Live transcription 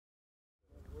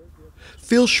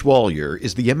Phil Schwallier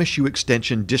is the MSU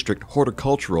Extension District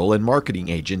Horticultural and Marketing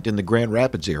Agent in the Grand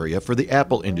Rapids area for the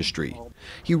apple industry.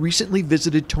 He recently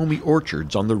visited Tomey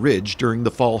Orchards on the Ridge during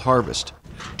the fall harvest.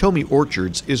 Tomey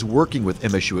Orchards is working with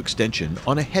MSU Extension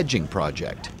on a hedging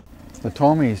project. The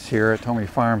Tomeys here at Tomey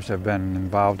Farms have been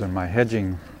involved in my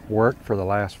hedging work for the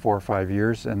last 4 or 5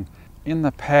 years, and in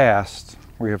the past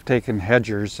we have taken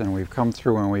hedgers and we've come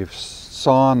through and we've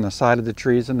sawn the side of the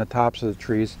trees and the tops of the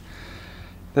trees.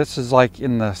 This is like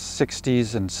in the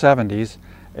 60s and 70s,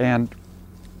 and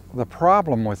the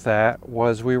problem with that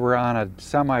was we were on a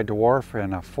semi-dwarf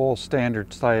and a full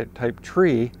standard type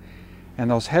tree,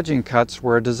 and those hedging cuts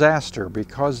were a disaster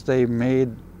because they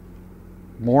made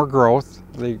more growth.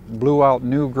 They blew out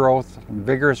new growth and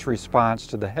vigorous response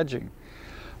to the hedging.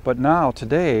 But now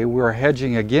today we're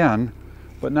hedging again,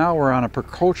 but now we're on a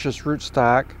precocious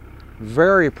rootstock,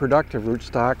 very productive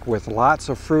rootstock with lots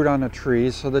of fruit on the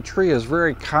trees, so the tree is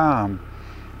very calm.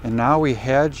 And now we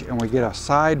hedge and we get a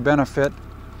side benefit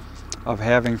of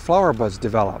having flower buds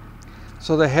develop.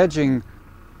 So the hedging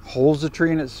holds the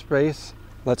tree in its space,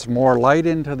 lets more light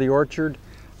into the orchard,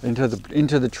 into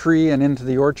the tree and into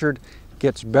the orchard,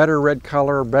 gets better red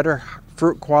color, better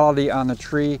fruit quality on the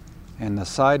tree, and the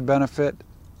side benefit,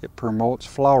 it promotes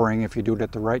flowering if you do it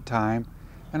at the right time.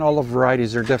 And all the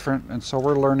varieties are different, and so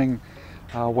we're learning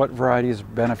what varieties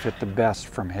benefit the best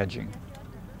from hedging.